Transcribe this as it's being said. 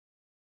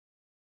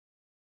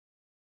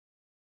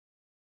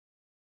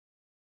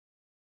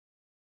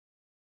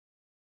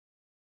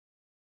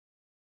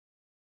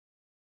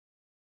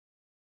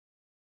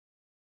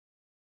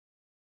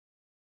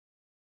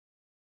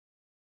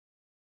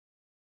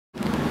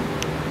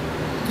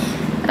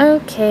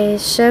Okay,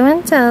 show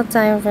and tell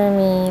time for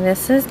me.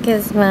 This is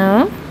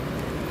Gizmo,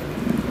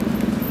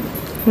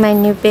 my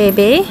new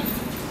baby.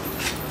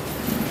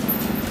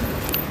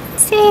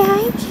 Say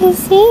hi,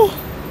 Kizzy.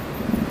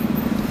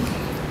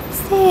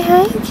 Say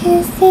hi,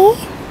 Kizzy.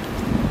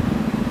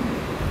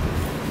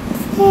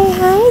 Say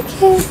hi,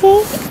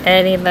 Kizzy.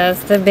 Eddie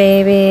loves the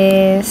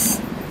babies.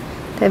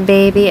 The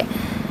baby,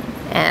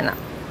 and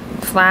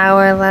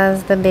Flower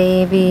loves the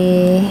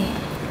baby.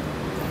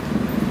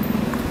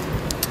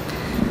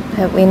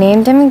 But we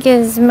named him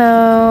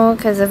Gizmo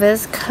because of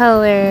his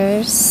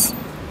colors.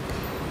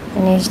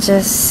 And he's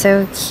just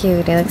so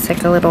cute. He looks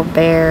like a little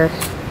bear.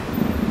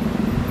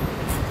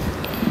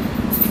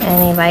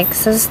 And he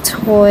likes his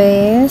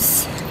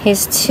toys.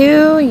 He's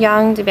too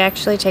young to be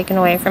actually taken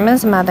away from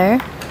his mother.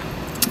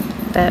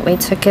 But we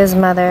took his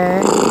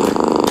mother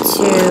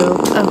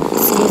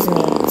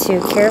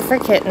to Care for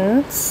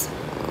Kittens.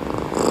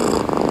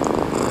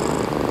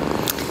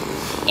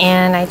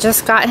 And I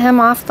just got him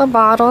off the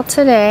bottle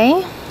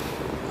today.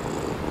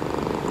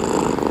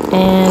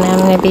 And I'm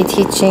going to be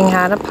teaching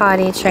how to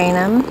potty train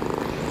him.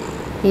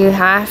 You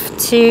have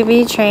to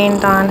be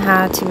trained on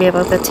how to be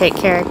able to take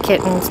care of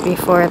kittens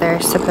before they're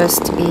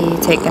supposed to be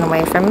taken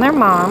away from their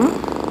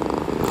mom.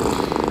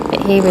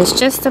 But he was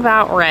just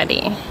about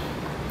ready.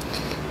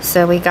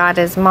 So we got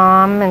his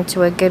mom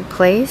into a good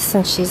place,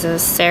 and she's a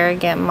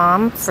surrogate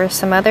mom for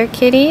some other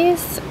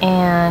kitties.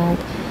 And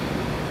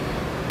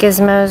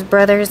Gizmo's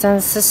brothers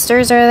and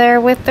sisters are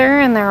there with her,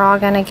 and they're all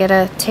going to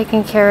get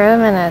taken care of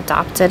and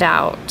adopted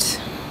out.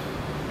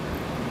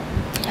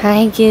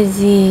 Hi,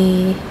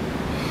 Gizzy.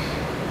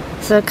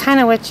 So kind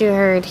of what you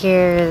heard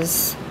here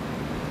is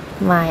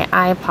my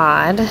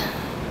iPod.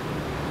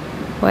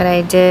 What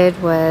I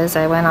did was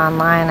I went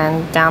online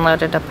and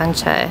downloaded a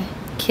bunch of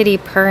kitty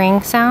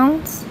purring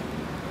sounds.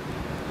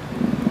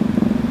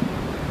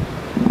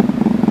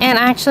 And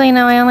actually,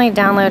 no, I only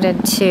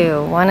downloaded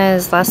two. One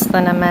is less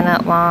than a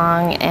minute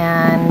long,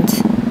 and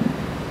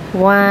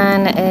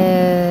one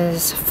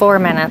is 4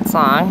 minutes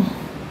long.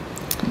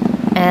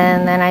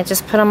 And then I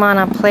just put them on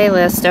a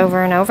playlist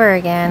over and over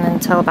again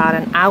until about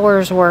an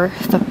hour's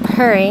worth of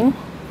purring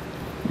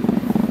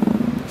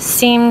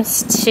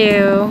seems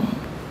to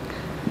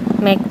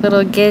make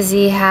little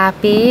Gizzy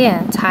happy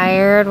and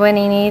tired when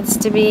he needs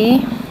to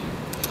be.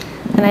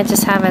 And I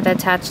just have it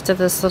attached to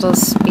this little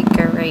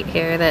speaker right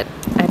here that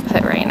I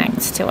put right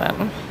next to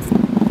him.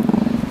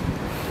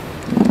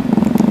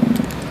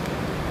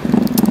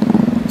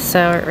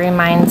 So it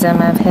reminds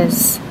him of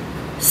his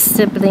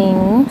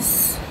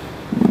siblings.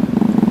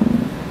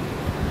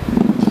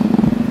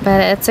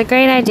 But it's a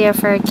great idea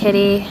for a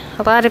kitty.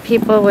 A lot of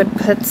people would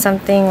put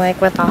something like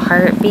with a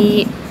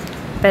heartbeat,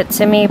 but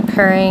to me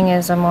purring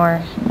is a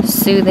more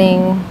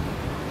soothing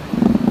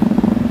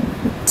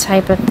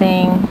type of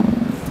thing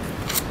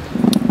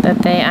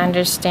that they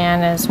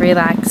understand as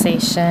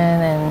relaxation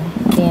and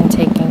being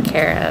taken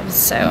care of.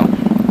 So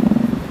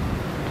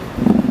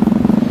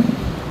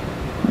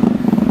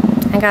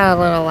I got a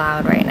little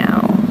loud right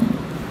now.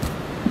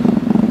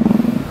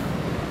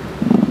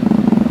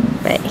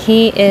 But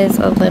he is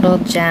a little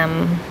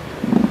gem.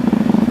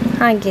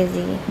 Hi,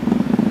 Gizzy.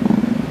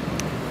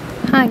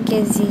 Hi,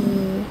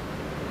 Gizzy.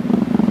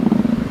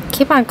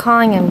 Keep on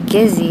calling him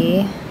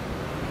Gizzy,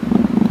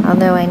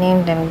 although I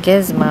named him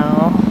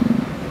Gizmo.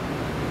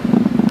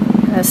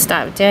 I'll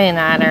stop doing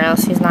that, or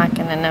else he's not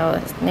going to know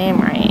his name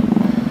right.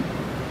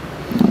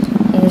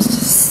 He's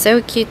just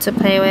so cute to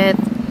play with.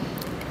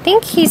 I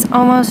think he's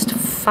almost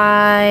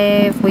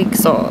 5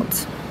 weeks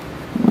old.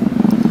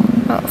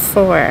 About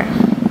 4.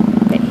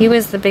 But he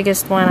was the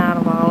biggest one out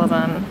of all of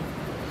them.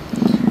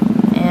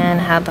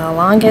 And had the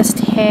longest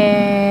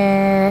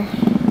hair.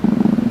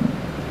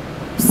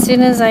 As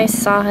soon as I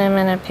saw him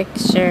in a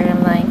picture,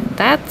 I'm like,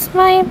 that's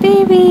my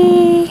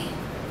baby!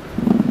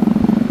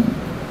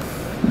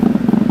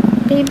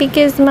 Baby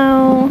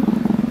Gizmo!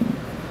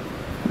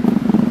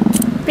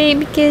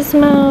 Baby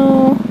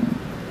Gizmo!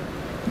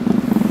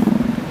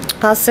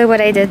 Also,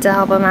 what I did to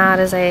help him out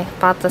is I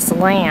bought this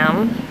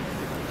lamb.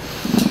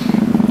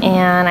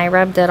 And I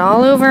rubbed it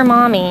all over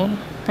Mommy.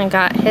 I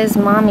got his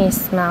mommy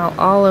smell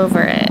all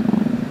over it.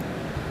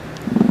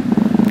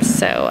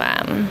 So,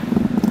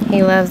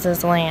 he loves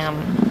his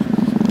lamb.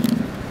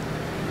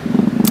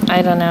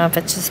 I don't know if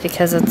it's just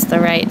because it's the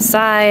right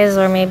size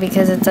or maybe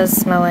because it does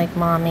smell like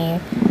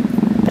Mommy.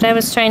 But I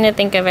was trying to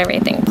think of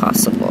everything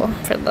possible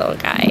for the little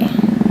guy.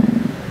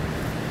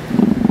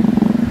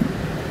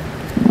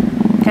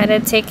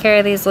 Gotta take care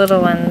of these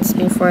little ones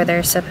before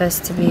they're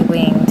supposed to be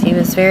winged. He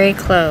was very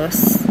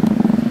close.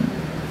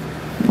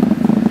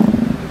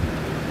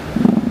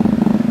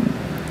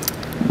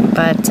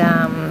 But,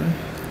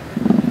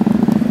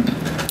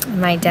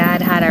 my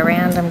dad had a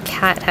random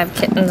cat have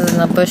kittens in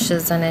the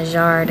bushes in his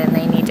yard, and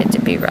they needed to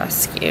be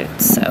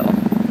rescued, so.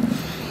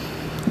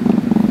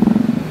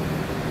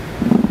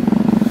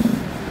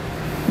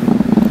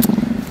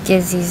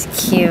 Gizzy's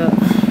cute.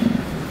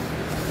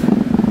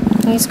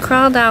 He's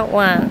crawled out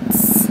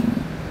once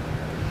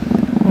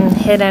and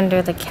hid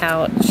under the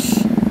couch.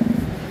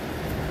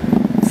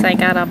 So I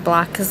gotta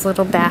block his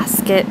little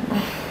basket.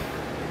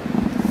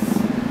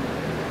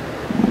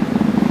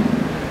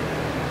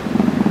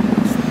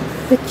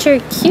 But you're a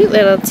cute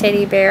little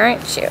teddy bear,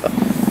 aren't you?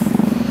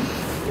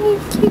 You're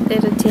a cute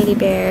little teddy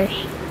bear.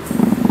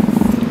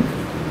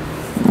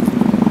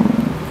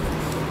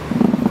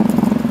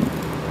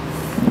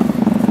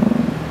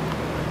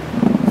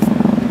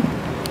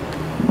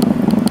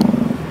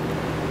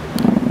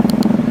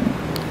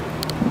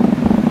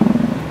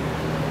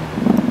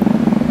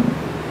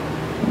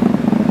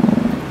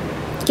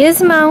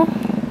 Gizmo!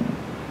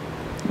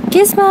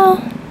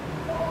 Gizmo!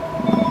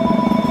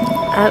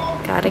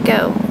 Oh, gotta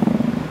go.